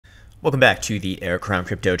Welcome back to the Krown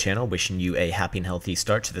Crypto channel. Wishing you a happy and healthy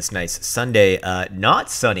start to this nice Sunday. Not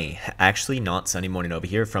sunny, actually not sunny morning over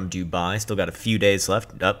here from Dubai. Still got a few days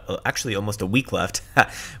left, actually almost a week left.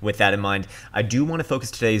 With that in mind, I do want to focus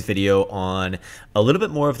today's video on a little bit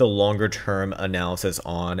more of the longer term analysis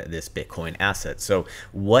on this Bitcoin asset. So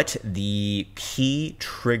what the key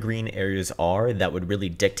triggering areas are that would really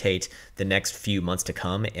dictate the next few months to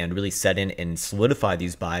come and really set in and solidify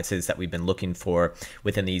these biases that we've been looking for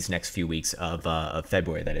within these next few weeks of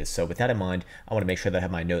February, that is. So with that in mind, I want to make sure that I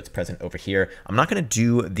have my notes present over here. I'm not going to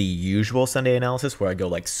do the usual Sunday analysis where I go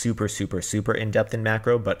like super in depth in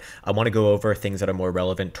macro, but I want to go over things that are more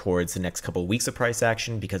relevant towards the next couple of weeks of price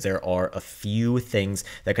action, because there are a few things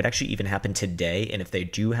that could actually even happen today. And if they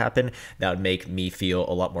do happen, that would make me feel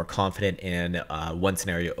a lot more confident in one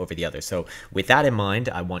scenario over the other. So with that in mind,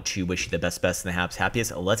 I want to wish you the best and the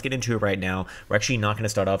happiest. Let's get into it right now. We're actually not going to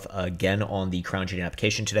start off again on the Krown Trading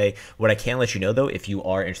application today. What I can let you know though, if you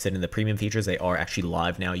are interested in the premium features, they are actually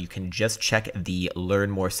live now. You can just check the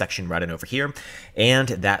learn more section right on over here, and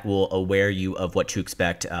that will aware you of what to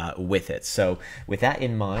expect with it. So with that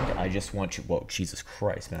in mind, I just want to, whoa, Jesus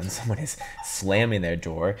Christ, man, someone is slamming their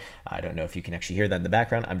door. I don't know if you can actually hear that in the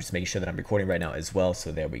background. I'm just making sure that I'm recording right now as well.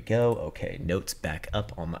 So there we go. Okay, notes back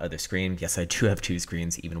up on my other screen. Yes, I do have two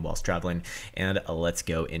screens even whilst traveling. And let's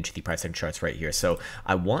go into the price action charts right here. So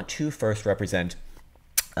I want to first represent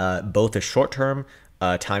both the short-term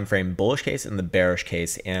time frame bullish case and the bearish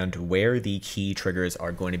case, and where the key triggers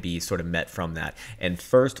are going to be sort of met from that. And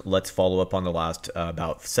first, let's follow up on the last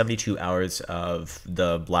about 72 hours of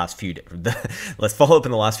the last few let's follow up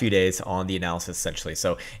in the last few days on the analysis essentially.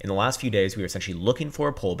 So in the last few days, we were essentially looking for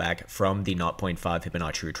a pullback from the 0.5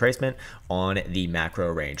 Fibonacci retracement on the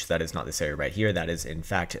macro range. That is not this area right here. That is in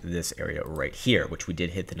fact this area right here, which we did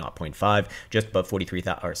hit the 0.5 just above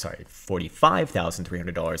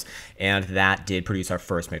 $45,300, and that did produce our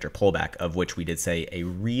first major pullback, of which we did say a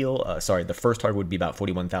real the first target would be about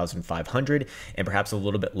 41,500, and perhaps a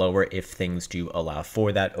little bit lower if things do allow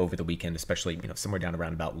for that over the weekend, especially somewhere down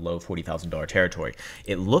around about low $40,000 territory.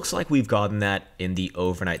 It looks like we've gotten that in the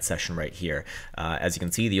overnight session right here. As you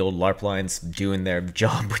can see, the old LARP lines doing their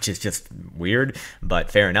job, which is just weird, but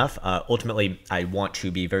fair enough. Ultimately, I want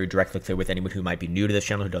to be very directly clear with anyone who might be new to this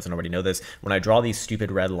channel who doesn't already know this. When I draw these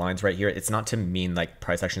stupid red lines right here, it's not to mean like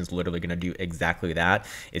price action is literally going to do exactly that.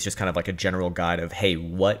 It's just kind of like a general guide of, hey,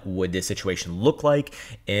 what would this situation look like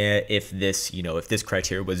if this, if this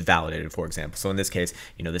criteria was validated, for example. So in this case,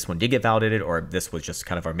 this one did get validated, or this was just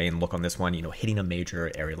kind of our main look on this one. Hitting a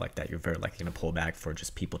major area like that, you're very likely going to pull back for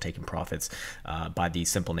just people taking profits by the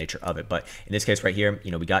simple nature of it. But in this case right here,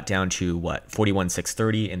 we got down to what,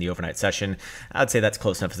 41,630 in the overnight session. I'd say that's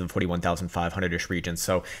close enough to the 41,500-ish region.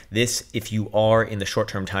 So this, if you are in the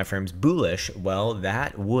short-term timeframes bullish, well,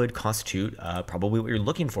 that would constitute probably what you're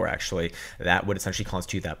looking for. Actually, that would essentially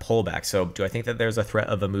constitute that pullback. So do I think that there's a threat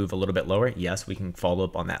of a move a little bit lower? Yes, we can follow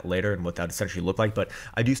up on that later and what that essentially look like, but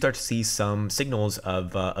I do start to see some signals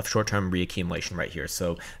of short-term reaccumulation right here.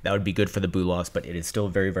 So that would be good for the boo loss, but it is still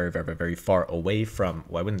very far away from,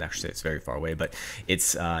 well, I wouldn't actually say it's very far away, but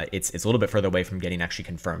it's a little bit further away from getting actually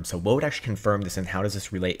confirmed. So what would actually confirm this, and how does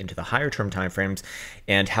this relate into the higher term timeframes,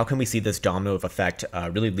 and how can we see this domino effect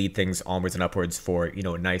really lead things onwards and upwards for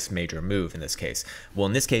a nice major move in this case? Well,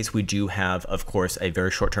 in this case, we do have, of course, a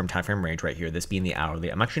very short-term time frame range right here, this being the hourly.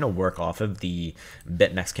 I'm actually going to work off of the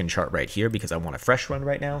BIT Mexican chart right here because I want a fresh run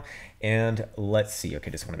right now. And let's see. Okay,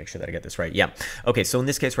 just want to make sure that I get this right. Yeah. Okay, so in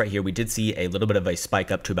this case right here, we did see a little bit of a spike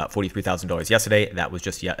up to about $43,000 yesterday. That was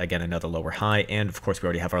just yet again another lower high. And of course, we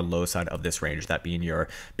already have our low side of this range, that being your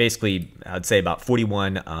basically, I'd say about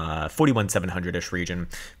 41,700-ish region,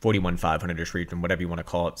 41,500-ish region, whatever you want to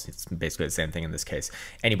call it. It's basically the same thing in this case.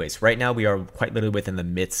 Anyways, right now we are quite literally within the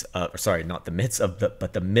midst of, sorry, not the midst of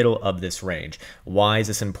but the middle of this range. Why is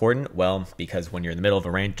this important? Well, because when you're in the middle of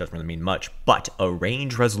a range, it doesn't really mean much, but a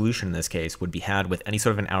range resolution in this case would be had with any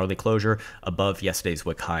sort of an hourly closure above yesterday's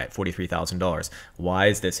wick high at $43,000. Why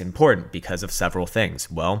is this important? Because of several things.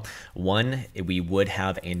 Well, one, we would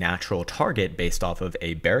have a natural target based off of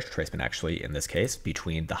a bearish retracement, actually, in this case,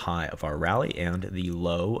 between the high of our rally and the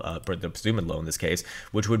low, or the presumed low in this case,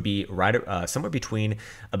 which would be right somewhere between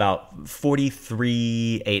about 40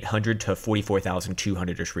 43,800 to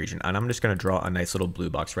 44,200-ish region. And I'm just going to draw a nice little blue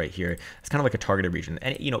box right here. It's kind of like a targeted region.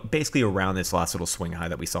 And, you know, basically around this last little swing high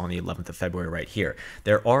that we saw on the 11th of February right here.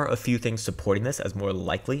 There are a few things supporting this as more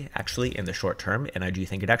likely actually in the short term. And I do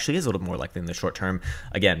think it actually is a little more likely in the short term.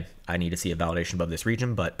 Again, I need to see a validation above this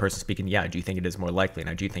region, but personally speaking, yeah, I do think it is more likely. And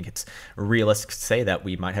I do think it's realistic to say that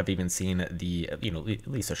we might have even seen the, you know, at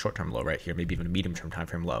least a short-term low right here, maybe even a medium-term time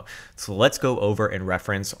frame low. So let's go over and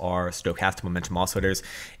reference our stochastic momentum oscillators,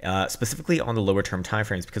 specifically on the lower term time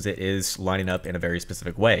frames, because it is lining up in a very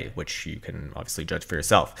specific way, which you can obviously judge for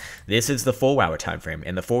yourself. This is the 4-hour time frame,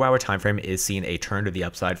 and the 4-hour time frame is seeing a turn to the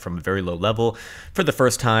upside from a very low level for the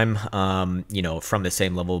first time, you know, from the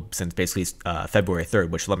same level since basically February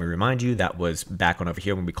 3rd, which, let me remind you, that was back on over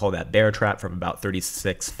here when we call that bear trap from about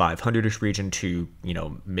 36,500-ish region to, you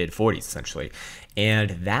know, mid 40s essentially. And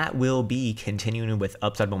that will be continuing with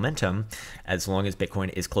upside momentum as long as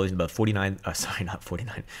Bitcoin is closing above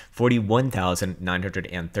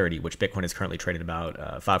 41,930, which Bitcoin is currently trading about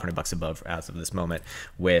 $500 above as of this moment,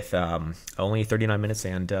 with only 39 minutes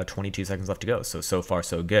and 22 seconds left to go. So far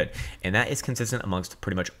so good. And that is consistent amongst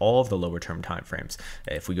pretty much all of the lower term time frames.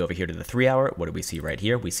 If we go over here to the 3-hour, what do we see right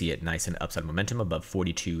here? We see it nice and upside momentum above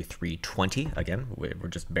 42,320. Again, we're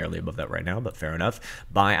just barely above that right now, but fair enough.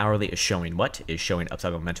 Bi-hourly is showing what? Is showing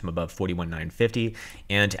upside momentum above 41,950,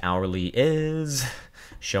 and hourly is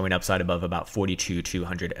showing upside above about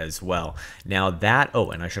 42,200 as well. Now that, oh,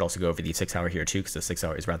 and I should also go over the 6-hour here too, because the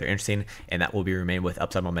 6-hour is rather interesting, and that will be remain with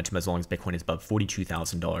upside momentum as long as Bitcoin is above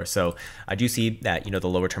 $42,000. So I do see that, you know, the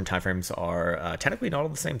lower term timeframes are technically not on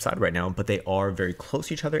the same side right now, but they are very close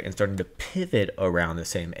to each other and starting to pivot around the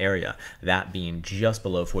same area. That being just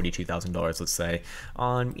below $42,000, let's say,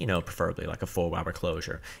 on, you know, preferably like a 4-hour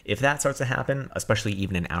closure. If that starts to happen, especially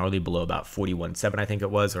even an hourly below about 41.7, I think it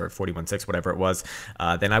was, or 41.6, whatever it was,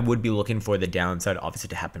 then I would be looking for the downside obviously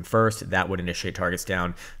to happen first. That would initiate targets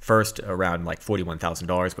down first around like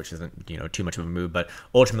 $41,000, which isn't, you know, too much of a move, but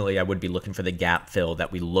ultimately I would be looking for the gap fill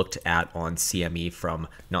that we looked at on CME from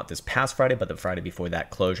not this past Friday, but the Friday before that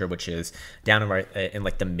closure, which is down in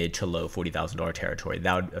like the mid to low $40,000 territory.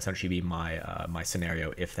 That would essentially be my my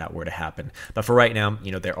scenario if that were to happen. But for right now,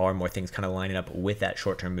 you know, there are more things kind of lining up with that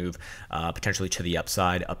short-term move, potentially to the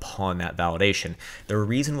upside upon that validation. The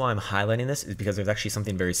reason why I'm highlighting this is because there's actually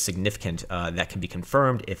something very significant that can be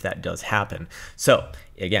confirmed if that does happen. So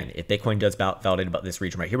again, if Bitcoin does validate about this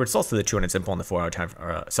region right here, but it's also the 200 simple on the 4-hour time,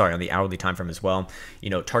 on the hourly time frame as well, you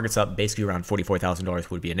know, targets up basically around $44,000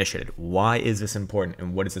 would be initiated. Why is this important,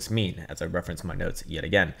 and what does this mean? As I reference my notes yet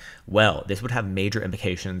again, well, this would have major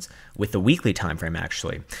implications with the weekly time frame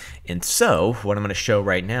actually. And so what I'm going to show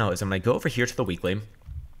right now is I'm going to go over here to the weekly.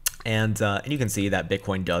 And you can see that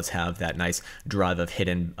Bitcoin does have that nice drive of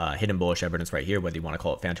hidden bullish evidence right here, whether you want to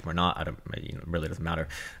call it phantom or not. I don't, you know, it really doesn't matter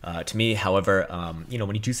to me. However, you know,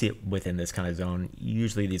 when you do see it within this kind of zone,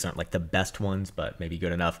 usually these aren't like the best ones, but maybe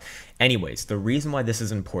good enough. Anyways, the reason why this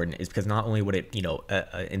is important is because not only would it, you know,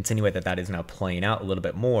 insinuate that that is now playing out a little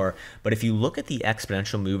bit more, but if you look at the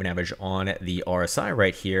exponential moving average on the RSI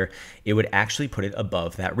right here, it would actually put it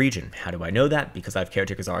above that region. How do I know that? Because I have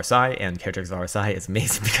Caretaker's RSI, and Caretaker's RSI is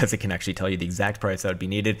amazing because it can actually tell you the exact price that would be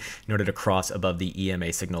needed in order to cross above the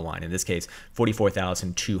EMA signal line. In this case,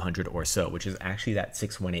 44,200 or so, which is actually that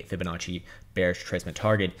 618 Fibonacci bearish retracement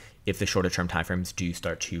target if the shorter term timeframes do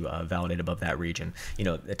start to validate above that region. You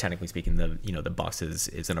know, technically speaking, the box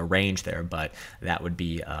is in a range there, but that would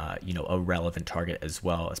be you know, a relevant target as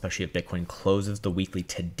well, especially if Bitcoin closes the weekly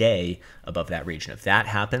today above that region. If that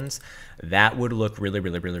happens, that would look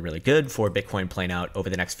really good for Bitcoin playing out over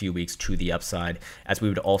the next few weeks to the upside, as we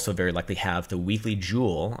would also very likely have the weekly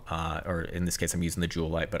jewel, or in this case I'm using the jewel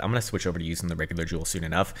light, but I'm going to switch over to using the regular jewel soon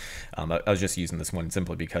enough. I was just using this one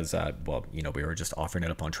simply because well, you know, we were just offering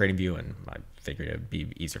it up on TradingView, and I figured it would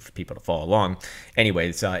be easier for people to follow along.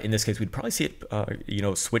 Anyways, in this case, we'd probably see it, you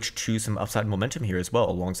know, switch to some upside momentum here as well,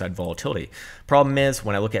 alongside volatility. Problem is,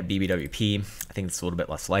 when I look at BBWP, I think it's a little bit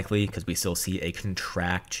less likely because we still see a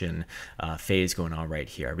contraction phase going on right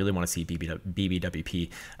here. I really want to see BBWP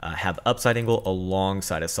have upside angle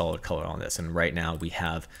alongside a solid color on this, and right now we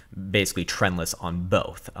have basically trendless on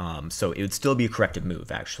both. So it would still be a corrective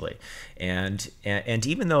move actually, and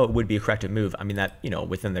even though it would be a corrective move, I mean that, you know,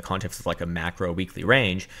 within the context of like a macro weekly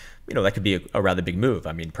range, that could be a rather big move.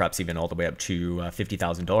 I mean, perhaps even all the way up to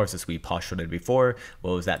 $50,000 as we postulated before.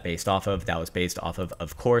 What was that based off of? That was based off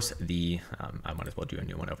of course, I might as well do a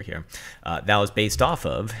new one over here. That was based off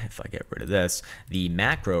of, if I get rid of this, the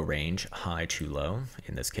macro range, high to low.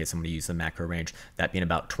 In this case, I'm going to use the macro range, that being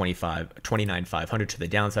about 29,500 to the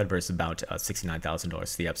downside versus about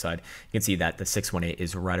 $69,000 to the upside. You can see that the 618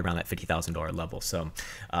 is right around that $50,000 level. So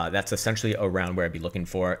that's essentially around where I'd be looking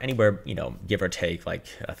for, anywhere, give or take like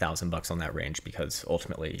 $1,000 on that range, because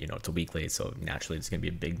ultimately, it's a weekly, so naturally it's going to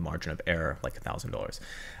be a big margin of error, like $1,000.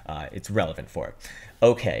 It's relevant for it.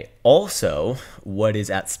 Okay, also, what is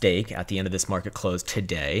at stake at the end of this market close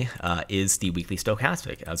today is the weekly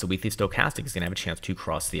stochastic. So weekly stochastic is going to have a chance to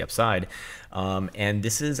cross the upside. And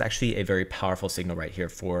this is actually a very powerful signal right here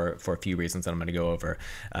for a few reasons that I'm going to go over.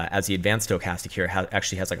 As the advanced stochastic here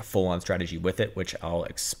actually has like a full-on strategy with it, which I'll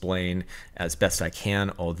explain as best I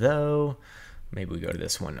can, although maybe we go to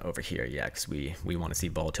this one over here, yeah, because we want to see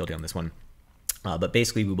volatility on this one. But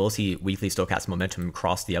basically, we will see weekly stochastic momentum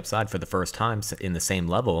cross the upside for the first time in the same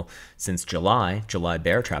level since July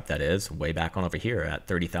bear trap, that is, way back on over here at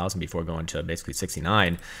 30,000 before going to basically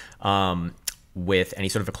 69, with any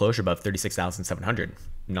sort of a closure above 36,700.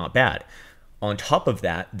 Not bad. On top of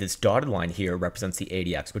that, this dotted line here represents the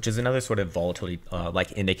ADX, which is another sort of volatility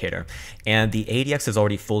like indicator. And the ADX is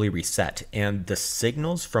already fully reset. And the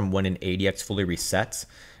signals from when an ADX fully resets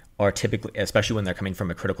are typically, especially when they're coming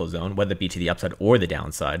from a critical zone, whether it be to the upside or the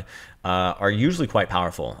downside, are usually quite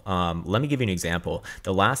powerful. Let me give you an example.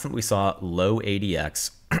 The last time we saw low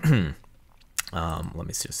ADX, let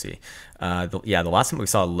me just see. The last time we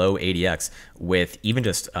saw low ADX with even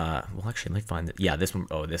just, well, actually, let me find it. Yeah, this one.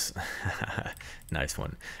 Oh, this nice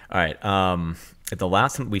one. All right. The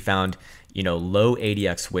last time we found, low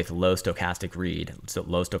ADX with low stochastic read, so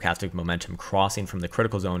low stochastic momentum crossing from the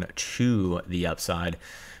critical zone to the upside,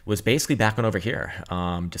 was basically back on over here,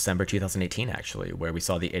 December 2018, actually, where we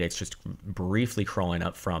saw the ADX just briefly crawling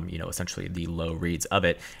up from, essentially the low reads of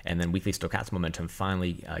it, and then weekly stochastic momentum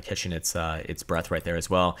finally catching its breath right there as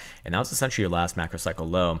well. And that was essentially your last macro cycle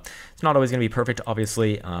low. It's not always going to be perfect,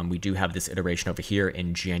 obviously. We do have this iteration over here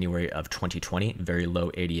in January of 2020, very low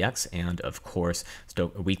ADX, and of course,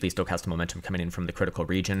 weekly stochastic momentum coming in from the critical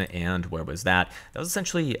region. And where was that? That was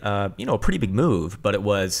essentially, a pretty big move, but it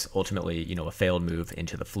was ultimately, a failed move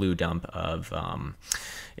into the flu dump of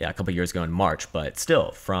a couple years ago in March. But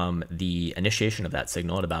still, from the initiation of that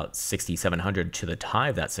signal at about 6,700 to the high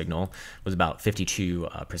of that signal was about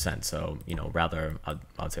 52%. So rather,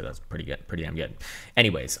 I'd say that's pretty good, pretty damn good.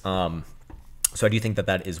 Anyways, so I do think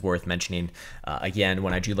that is worth mentioning. Again,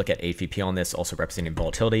 when I do look at AVP on this, also representing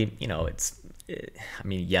volatility, I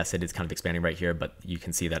mean, yes, it is kind of expanding right here, but you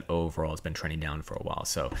can see that overall it's been trending down for a while.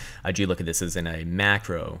 So I do look at this as in a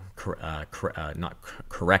macro, not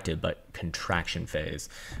corrective, but contraction phase,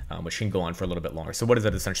 which can go on for a little bit longer. So what does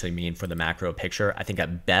that essentially mean for the macro picture? I think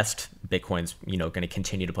at best, Bitcoin's, going to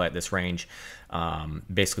continue to play at this range,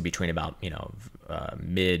 basically between about,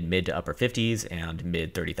 mid to upper 50s and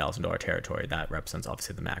mid $30,000 territory. That represents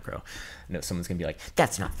obviously the macro. I know someone's gonna be like,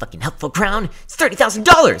 that's not fucking helpful, Krown. It's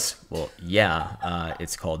 $30,000. Well, yeah,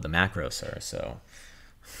 it's called the macro, sir. So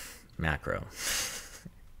macro.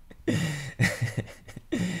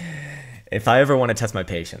 If I ever want to test my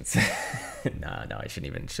patience, no, I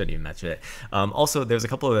shouldn't even mention it. Also, there's a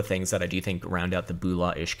couple of other things that I do think round out the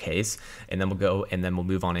Bullish case, and then we'll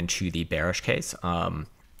move on into the bearish case.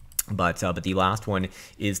 But the last one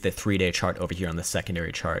is the 3-day chart over here on the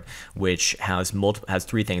secondary chart, which has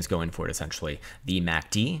three things going for it essentially: the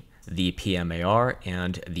MACD, the PMAR,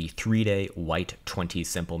 and the 3-day white 20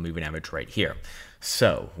 simple moving average right here.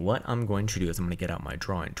 So what I'm going to do is I'm going to get out my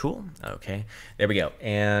drawing tool. Okay, there we go.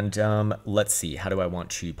 And let's see, how do I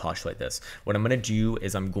want to postulate this? What I'm going to do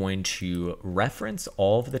is I'm going to reference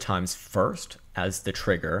all of the times first as the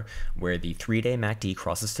trigger where the 3-day MACD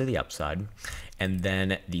crosses to the upside. And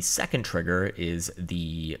then the second trigger is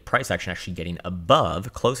the price action actually getting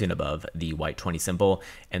above, closing above the white 20 symbol.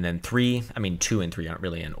 And then 2 and 3 aren't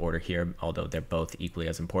really in order here, although they're both equally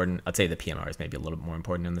as important. I'd say the PMR is maybe a little bit more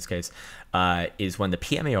important in this case, is when the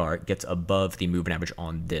PMAR gets above the moving average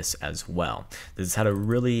on this as well. This has had a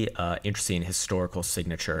really interesting historical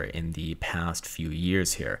signature in the past few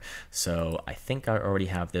years here. So I think I already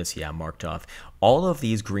have this, marked off. All of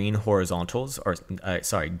these green horizontals, or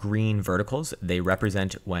green verticals, they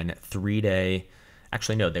represent when 3-day,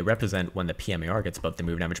 actually no, they represent when the PMAR gets above the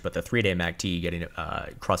moving average, but the 3-day MACD getting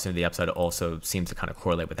crossing to the upside also seems to kind of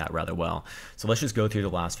correlate with that rather well. So let's just go through the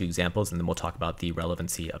last few examples, and then we'll talk about the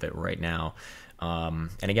relevancy of it right now. And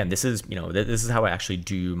again, this is, this is how I actually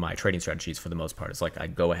do my trading strategies for the most part. It's like I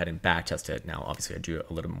go ahead and back test it. Now, obviously I do it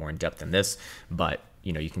a little bit more in depth than this, but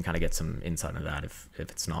you can kind of get some insight into that if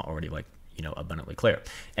it's not already like, abundantly clear.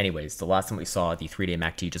 Anyways, the last time we saw the 3-day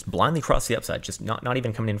MACD just blindly cross the upside, just not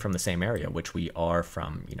even coming in from the same area, which we are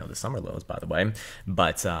from, the summer lows, by the way.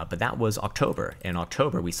 But that was October. In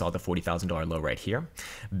October, we saw the $40,000 low right here.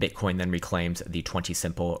 Bitcoin then reclaimed the 20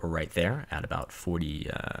 simple right there at about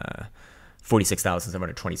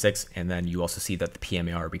 46,726, and then you also see that the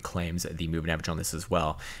PMAR reclaims the moving average on this as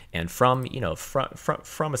well. And from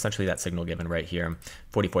from essentially that signal given right here,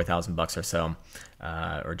 44,000 bucks or so,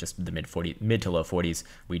 or just the mid to low 40s,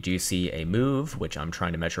 we do see a move, which I'm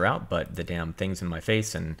trying to measure out, but the damn thing's in my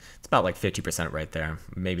face, and it's about like 50% right there,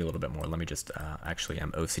 maybe a little bit more. Let me just actually,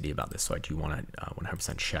 I'm OCD about this, so I do want to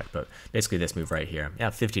 100% check. But basically, this move right here, yeah,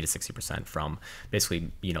 50 to 60% from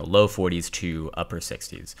basically low 40s to upper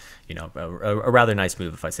 60s. A rather nice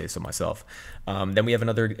move if I say so myself. Then we have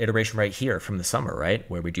another iteration right here from the summer, right,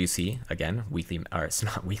 where we do see again weekly, or it's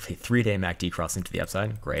not weekly, 3-day MACD crossing to the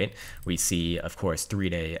upside. Great. We see, of course,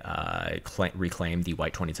 3-day reclaim the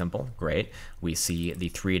white 20 simple. Great. We see the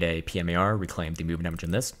 3-day PMAR reclaim the moving average in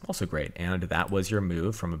this. Also great. And that was your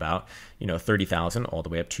move from about 30,000 all the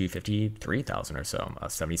way up to 53,000 or so. A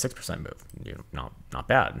 76% move. Not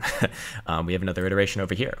bad. We have another iteration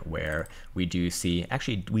over here where we do see,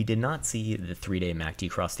 actually, we did not see the 3-day MACD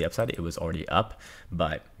cross the upside. It was already up,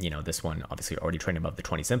 but this one obviously already trading above the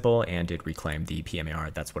 20 simple and did reclaim the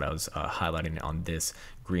PMAR. That's what I was highlighting on this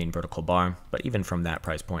green vertical bar. But even from that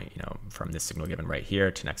price point, from this signal given right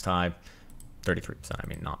here to next high, 33%, I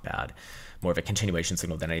mean, not bad. More of a continuation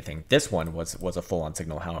signal than anything. This one was a full-on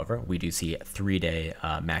signal, however. We do see 3-day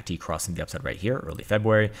MACD crossing the upside right here, early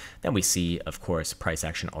February. Then we see, of course, price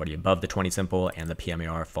action already above the 20 simple, and the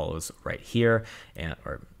PMAR follows right here,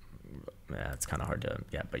 it's kind of hard to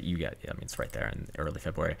get, but you get, I mean, it's right there in early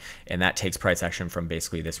February. And that takes price action from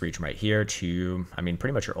basically this region right here to, I mean,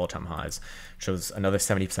 pretty much your all-time highs. Shows another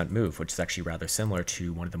 70% move, which is actually rather similar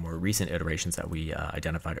to one of the more recent iterations that we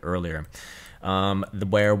identified earlier.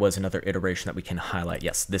 Where was another iteration that we can highlight?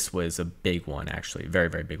 Yes, this was a big one, actually. Very,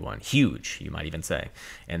 very big one. Huge, you might even say.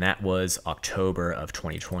 And that was October of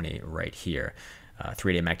 2020 right here.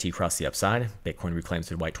 3-day MACD crossed the upside. Bitcoin reclaims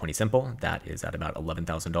the white 20 simple. That is at about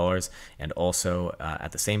 $11,000. And also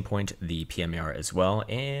at the same point, the PMAR as well.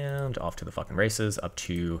 And off to the fucking races up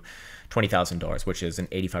to $20,000, which is an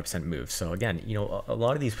 85% move. So again, a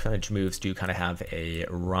lot of these percentage moves do kind of have a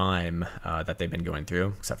rhyme that they've been going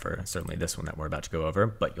through, except for certainly this one that we're about to go over.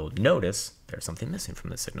 But you'll notice there's something missing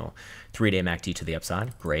from this signal. 3-day MACD to the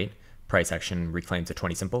upside. Great. Price action reclaims a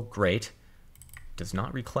 20 simple. Great. Does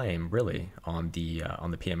not reclaim really on the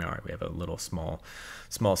PMAR. We have a little small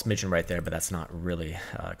smidgen right there, but that's not really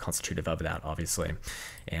constitutive of that, obviously.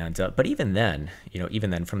 And but even then,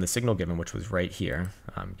 from the signal given, which was right here,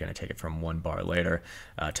 I'm gonna take it from 1 bar later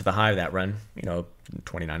to the high of that run,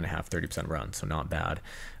 29.5, 30% run, so not bad.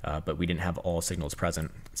 But we didn't have all signals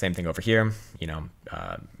present. Same thing over here.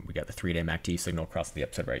 We got the 3-day MACD signal across the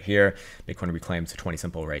upside right here. Bitcoin reclaims the 20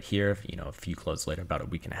 simple right here. A few closes later, about a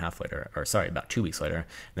week and a half later, or sorry, about 2 weeks later. And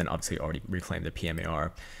then obviously already reclaimed the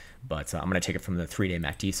PMAR. But I'm going to take it from the 3-day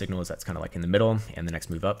MACD signals. That's kind of like in the middle, and the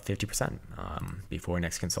next move up 50% before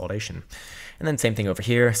next consolidation. And then same thing over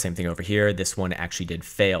here, same thing over here. This one actually did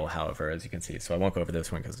fail, however, as you can see. So I won't go over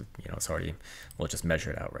this one because it's already, we'll just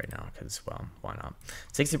measure it out right now because, well, why not?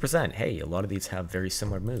 60%. Hey, a lot of these have very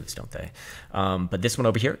similar moves, don't they? But this one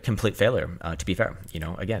over here, complete failure. To be fair,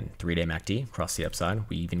 again, 3-day MACD across the upside.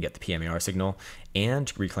 We even get the PMAR signal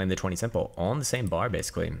and reclaim the 20 simple on the same bar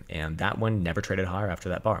basically, and that one never traded higher after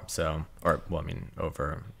that bar. So, or well, I mean,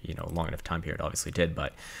 over long enough time period, obviously did,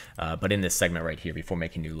 but in this segment right here before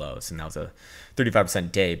making new lows, and that was a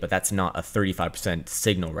 35% day, but that's not a 35%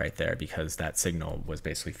 signal right there because that signal was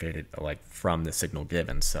basically faded like from the signal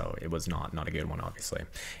given, so it was not a good one, obviously.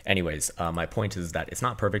 Anyways, my point is that it's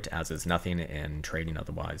not perfect, as is nothing in trading.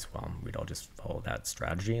 Otherwise, well, we'd all just follow that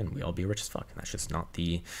strategy and we all be rich as fuck, and that's just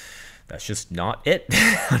not it,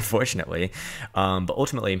 unfortunately. But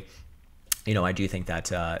ultimately, I do think that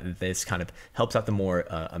this kind of helps out the more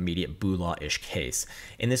immediate Boolah-ish case.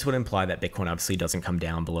 And this would imply that Bitcoin obviously doesn't come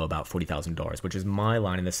down below about $40,000, which is my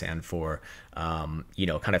line in the sand for,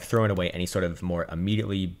 kind of throwing away any sort of more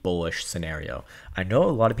immediately bullish scenario. I know a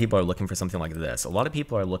lot of people are looking for something like this. A lot of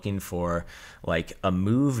people are looking for like a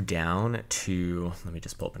move down to, let me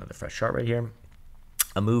just pull up another fresh chart right here.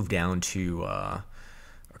 A move down to,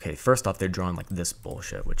 okay, first off, they're drawing like this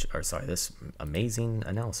bullshit, this amazing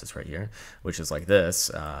analysis right here, which is like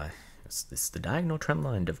this. It's the diagonal trend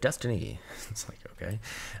line of destiny. It's like, okay.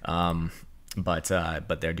 but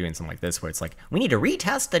they're doing something like this where it's like, we need to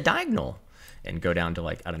retest the diagonal and go down to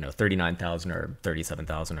like, I don't know, 39,000 or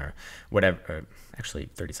 37,000 or whatever. Or actually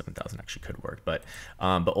 37,000 actually could work, but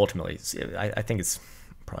ultimately I think it's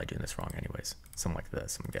probably doing this wrong anyways. Something like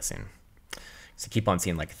this, I'm guessing. So keep on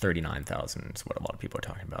seeing like 39,000 is what a lot of people are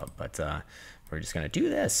talking about, but we're just gonna do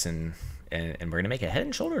this and we're gonna make a head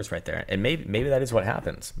and shoulders right there, and maybe that is what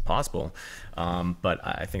happens, possible, but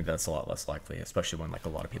I think that's a lot less likely, especially when like a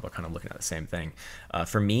lot of people are kind of looking at the same thing.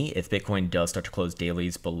 For me, if Bitcoin does start to close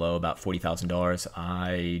dailies below about $40,000,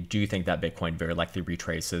 I do think that Bitcoin very likely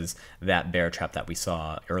retraces that bear trap that we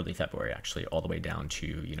saw early February, actually all the way down to,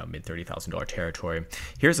 you know, mid $30,000 territory.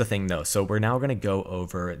 Here's the thing though, so we're now going to go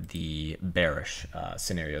over the bearish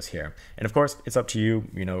scenarios here, and of course it's up to you,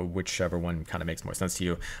 you know, whichever one kind of makes more sense to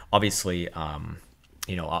you. Obviously,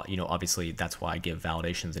 obviously that's why I give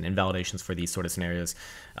validations and invalidations for these sort of scenarios.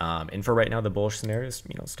 And for right now, the bullish scenario is,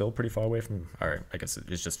 you know, still pretty far away from, or I guess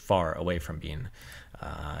it's just far away from being,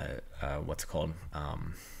 what's it called,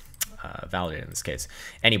 validated in this case.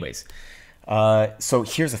 Anyways, so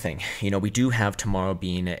here's the thing, you know, we do have tomorrow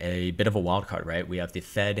being a bit of a wild card, right? We have the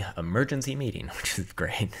Fed emergency meeting, which is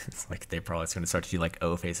great. It's like they're probably going to start to do like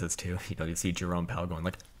O faces too. You know, you see Jerome Powell going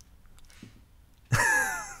like,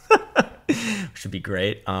 should be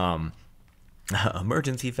great.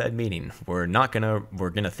 Emergency Fed meeting. We're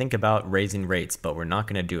gonna think about raising rates, but we're not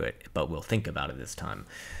gonna do it. But we'll think about it this time.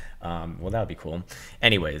 Well, that would be cool.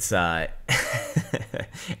 Anyways, and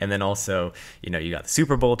then also, you know, you got the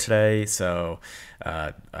Super Bowl today, so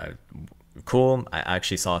cool. I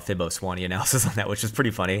actually saw a Fibbo Swanee analysis on that, which is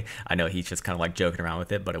pretty funny. I know he's just kind of like joking around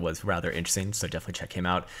with it, but it was rather interesting, so definitely check him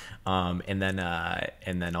out. And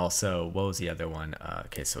then also, what was the other one?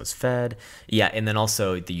 Okay, so it's Fed. Yeah, and then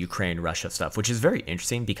also the Ukraine-Russia stuff, which is very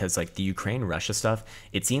interesting because like the Ukraine-Russia stuff,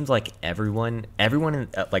 it seems like everyone in,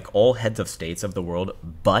 like all heads of states of the world,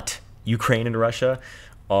 but Ukraine and Russia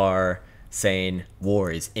are saying war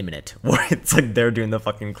is imminent. War, it's like they're doing the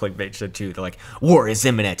fucking clickbait shit too. They're like, war is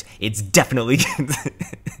imminent. It's definitely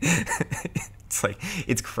it's like,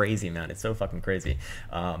 it's crazy, man. It's so fucking crazy.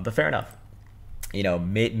 But fair enough. You know,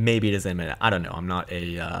 maybe it is imminent. I don't know. I'm not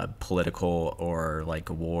a political or like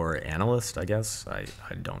war analyst, I guess. I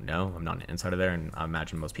don't know. I'm not an insider there, and I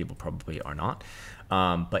imagine most people probably are not.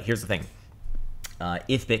 But here's the thing.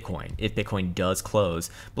 If Bitcoin does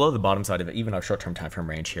close below the bottom side of it, even our short-term time frame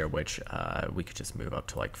range here, which we could just move up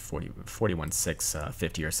to like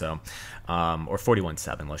 41,650 or so, or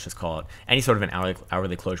 41.7, let's just call it, any sort of an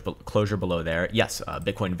hourly closure below there, yes,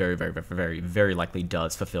 Bitcoin very likely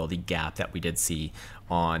does fulfill the gap that we did see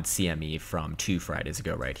on CME from 2 Fridays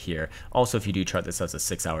ago right here. Also, if you do chart this as a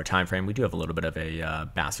 6-hour time frame, we do have a little bit of a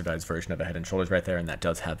bastardized version of a head and shoulders right there, and that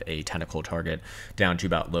does have a technical target down to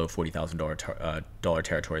about low $40,000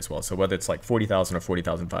 territory as well. So whether it's like 40,000 or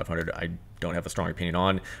 40,500, I don't have a strong opinion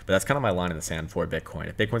on, but that's kind of my line in the sand for Bitcoin.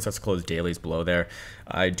 If Bitcoin starts to close dailies below there,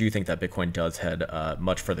 I do think that Bitcoin does head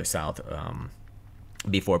much further south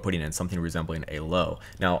before putting in something resembling a low.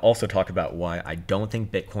 Now, also talk about why I don't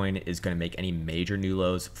think Bitcoin is going to make any major new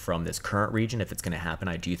lows from this current region. If it's going to happen,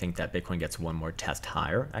 I do think that Bitcoin gets one more test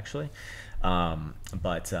higher, actually.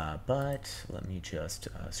 But let me just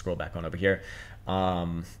scroll back on over here.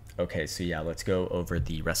 Okay, so yeah, let's go over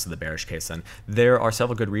the rest of the bearish case then. There are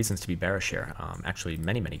several good reasons to be bearish here. Actually,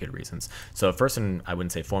 many good reasons. So first, and I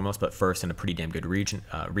wouldn't say foremost, but first and a pretty damn good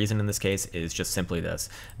reason in this case is just simply this.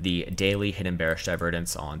 The daily hidden bearish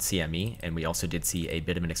divergence on CME, and we also did see a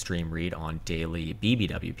bit of an extreme read on daily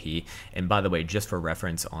BBWP. And by the way, just for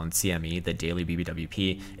reference on CME, the daily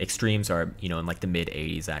BBWP extremes are, you know, in like the mid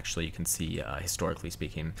 80s, actually, you can see historically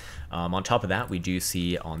speaking. On top of that, we do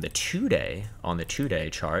see on the two-day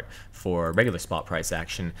chart for regular spot price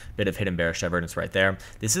action, bit of hidden bearish divergence right there.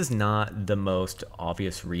 This is not the most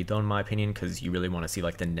obvious read though, in my opinion, because you really want to see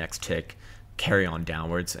like the next tick carry on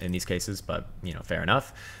downwards in these cases, but you know, fair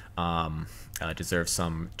enough. Deserves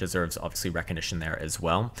obviously recognition there as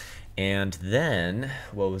well. And then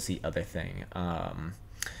what was the other thing?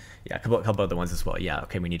 Yeah, a couple other ones as well. Yeah,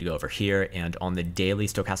 okay, we need to go over here. And on the daily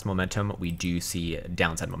stochastic momentum, we do see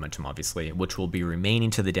downside momentum, obviously, which will be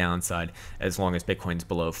remaining to the downside as long as Bitcoin's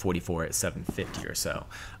below 44,750 or so.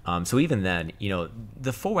 So even then, you know,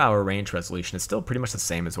 the 4-hour range resolution is still pretty much the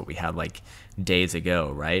same as what we had like days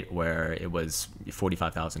ago, right? Where it was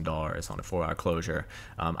 $45,000 on a 4-hour closure.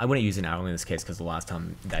 I wouldn't use an hourly in this case because the last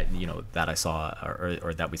time that, you know, that I saw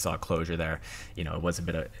or that we saw a closure there, you know, it was a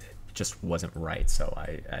bit of, just wasn't right. So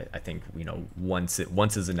I think, you know, once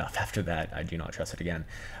is enough. After that, I do not trust it again.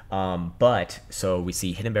 But so we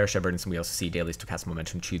see hidden bearish divergence, and we also see daily stochastic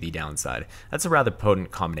momentum to the downside. That's a rather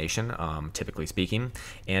potent combination, typically speaking.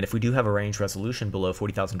 And if we do have a range resolution below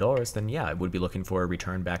 $40,000, then yeah, I would be looking for a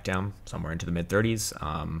return back down somewhere into the mid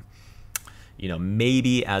 30s. You know,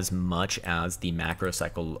 maybe as much as the macro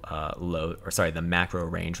cycle low, or sorry, the macro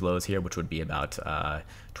range lows here, which would be about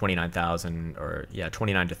 $29,000 or yeah,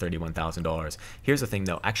 $29,000 to $31,000. Here's the thing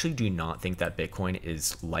though, I actually do not think that Bitcoin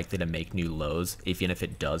is likely to make new lows, even if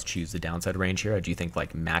it does choose the downside range here. I do think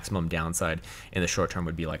like maximum downside in the short term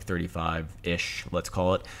would be like 35-ish, let's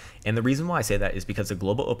call it. And the reason why I say that is because the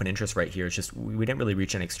global open interest right here is just, we didn't really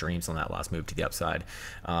reach any extremes on that last move to the upside.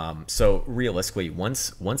 So realistically,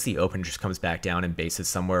 once the open interest comes back down and bases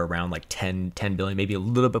somewhere around like 10 billion, maybe a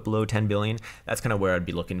little bit below 10 billion, that's kind of where I'd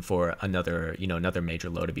be looking for another, you know, another major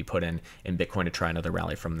low to be put in Bitcoin to try another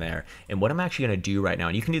rally from there. And what I'm actually going to do right now,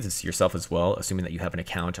 and you can do this yourself as well, assuming that you have an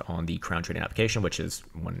account on the Krown Trading application, which is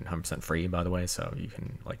 100% free, by the way, so you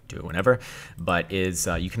can like do it whenever, but is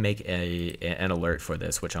you can make an alert for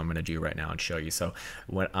this, which I'm going to do right now and show you. So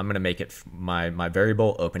what I'm going to make it my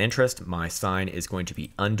variable open interest, my sign is going to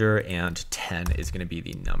be under, and 10 is going to be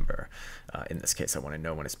the number. In this case, I want to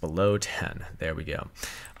know when it's below 10. There we go.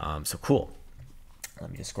 So cool. Let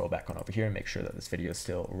me just scroll back on over here and make sure that this video is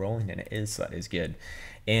still rolling, and it is, so that is good.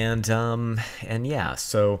 And yeah,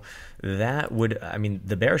 so that would, I mean,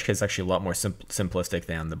 the bearish case is actually a lot more simplistic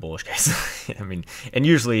than the bullish case. I mean, and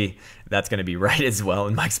usually that's going to be right as well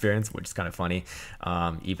in my experience, which is kind of funny.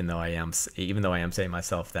 Even though I am saying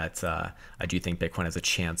myself that I do think Bitcoin has a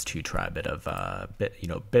chance to try a bit of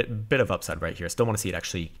bit of upside right here. Still want to see it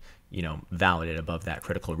actually, you know, validate above that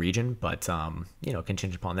critical region, but you know,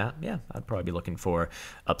 contingent upon that, yeah, I'd probably be looking for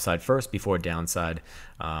upside first before downside,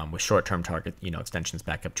 with short-term target, you know, extensions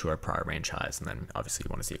back up to our prior range highs, and then obviously you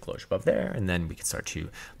want to see a closure above there, and then we can start to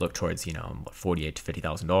look towards, you know, $48,000 to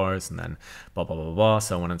 $50,000, and then blah blah blah blah blah,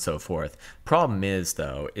 so on and so forth. Problem is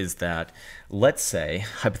though, is that let's say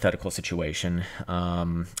hypothetical situation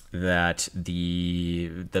that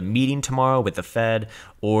the meeting tomorrow with the Fed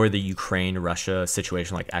or the Ukraine-Russia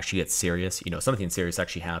situation like actually gets serious, you know, something serious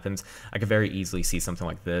actually happens. I could very easily see something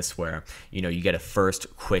like this where, you know, you get a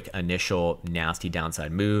first quick initial nasty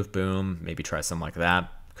downside move, boom, maybe try something like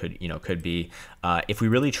that. Could be if we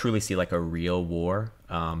really truly see like a real war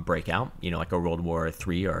breakout, you know, like a World War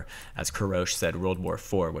III, or as Kurosh said, World War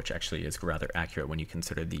IV, which actually is rather accurate when you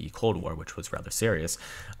consider the Cold War, which was rather serious.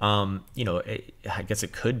 You know, I guess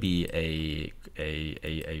it could be a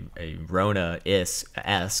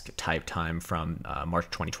Rona-esque type time from March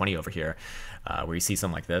 2020 over here, where you see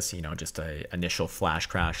something like this, you know, just a initial flash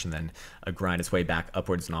crash and then a grind its way back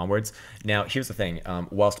upwards and onwards. Now, here's the thing,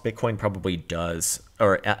 whilst Bitcoin probably does,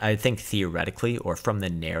 or I think theoretically, or from the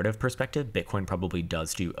narrative perspective, Bitcoin probably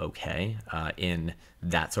does do okay in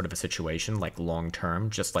that sort of a situation, like long term,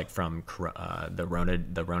 just like from the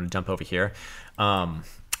Rona dump over here.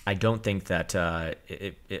 I don't think that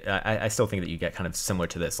I still think that you get kind of similar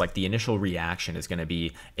to this. Like the initial reaction is going to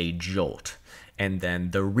be a jolt, and then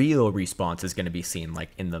the real response is going to be seen like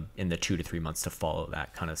in the 2 to 3 months to follow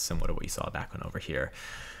that, kind of similar to what you saw back on over here.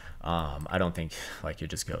 I don't think like you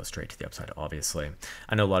just go straight to the upside, obviously.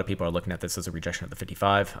 I know a lot of people are looking at this as a rejection of the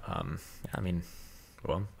 55. I mean,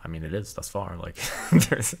 well, I mean, it is thus far. Like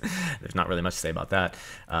there's not really much to say about that.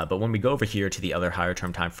 But when we go over here to the other higher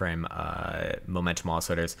term time frame momentum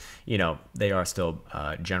oscillators, you know, they are still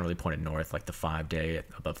generally pointed north, like the 5-day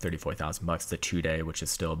above 34,000 bucks, the 2-day, which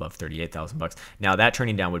is still above 38,000 bucks. Now that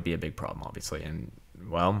turning down would be a big problem, obviously, and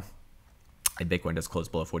well, if Bitcoin does close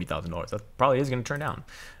below $40,000, that probably is going to turn down,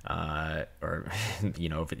 or you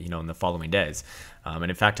know, in the following days. And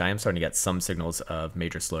in fact, I am starting to get some signals of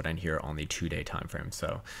major slowdown here on the 2-day time frame.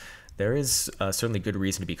 So there is certainly good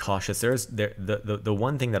reason to be cautious. The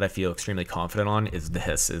one thing that I feel extremely confident on is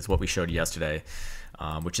what we showed yesterday,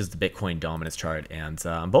 which is the Bitcoin dominance chart, and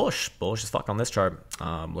I'm bullish as fuck on this chart.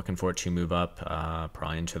 Looking for it to move up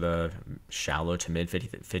probably into the shallow to mid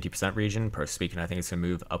 50% region. Per speaking, I think it's gonna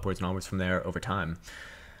move upwards and onwards from there over time.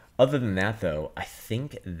 Other than that though, I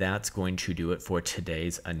think that's going to do it for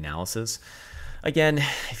today's analysis. Again,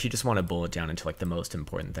 if you just want to bullet down into like the most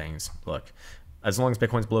important things, look, as long as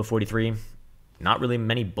Bitcoin's below 43, not really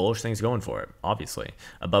many bullish things going for it, obviously.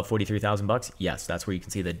 Above 43,000 bucks, yes, that's where you can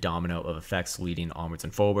see the domino of effects leading onwards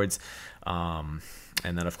and forwards. And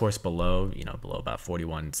then of course below, you know, below about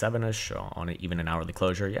 41.7-ish on even an hourly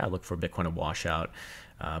closure, yeah, look for Bitcoin to wash out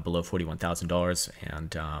below $41,000.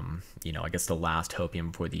 And you know, I guess the last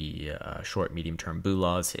hopium for the short medium term BU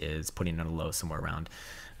laws is putting in a low somewhere around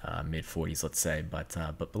mid 40s, let's say,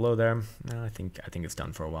 but below there, no, I think it's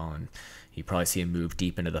done for a while, and you probably see a move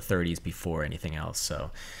deep into the 30s before anything else.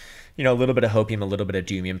 So, you know, a little bit of hopium, a little bit of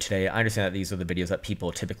doomium today. I understand that these are the videos that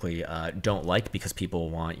people typically don't like, because people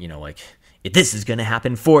want, you know, like, this is going to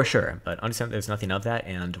happen for sure, but understand there's nothing of that.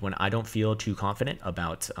 And when I don't feel too confident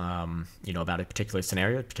about, you know, about a particular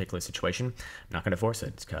scenario, a particular situation, I'm not going to force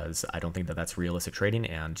it, because I don't think that that's realistic trading,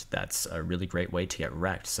 and that's a really great way to get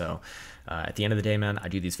wrecked. So at the end of the day, man, I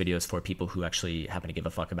do these videos for people who actually happen to give a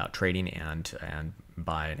fuck about trading and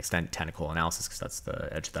by an extent technical analysis, because that's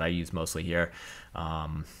the edge that I use mostly here.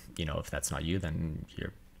 You know, if that's not you, then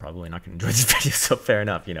you're probably not going to enjoy this video, so fair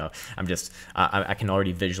enough. You know, I'm just I can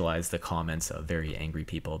already visualize the comments of very angry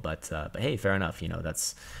people, but hey, fair enough. You know,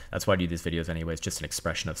 that's why I do these videos anyways, just an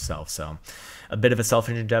expression of self. So a bit of a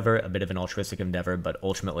selfish endeavor, a bit of an altruistic endeavor, but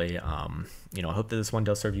ultimately, you know, I hope that this one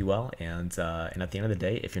does serve you well. And at the end of the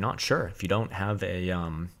day, if you're not sure, if you don't have a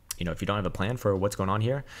you know, if you don't have a plan for what's going on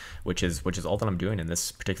here, which is all that I'm doing in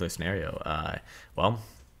this particular scenario, well,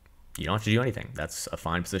 you don't have to do anything. That's a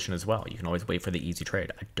fine position as well. You can always wait for the easy trade.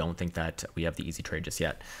 I don't think that we have the easy trade just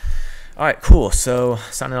yet. All right, cool. So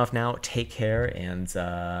signing off now. Take care, and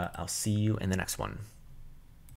I'll see you in the next one.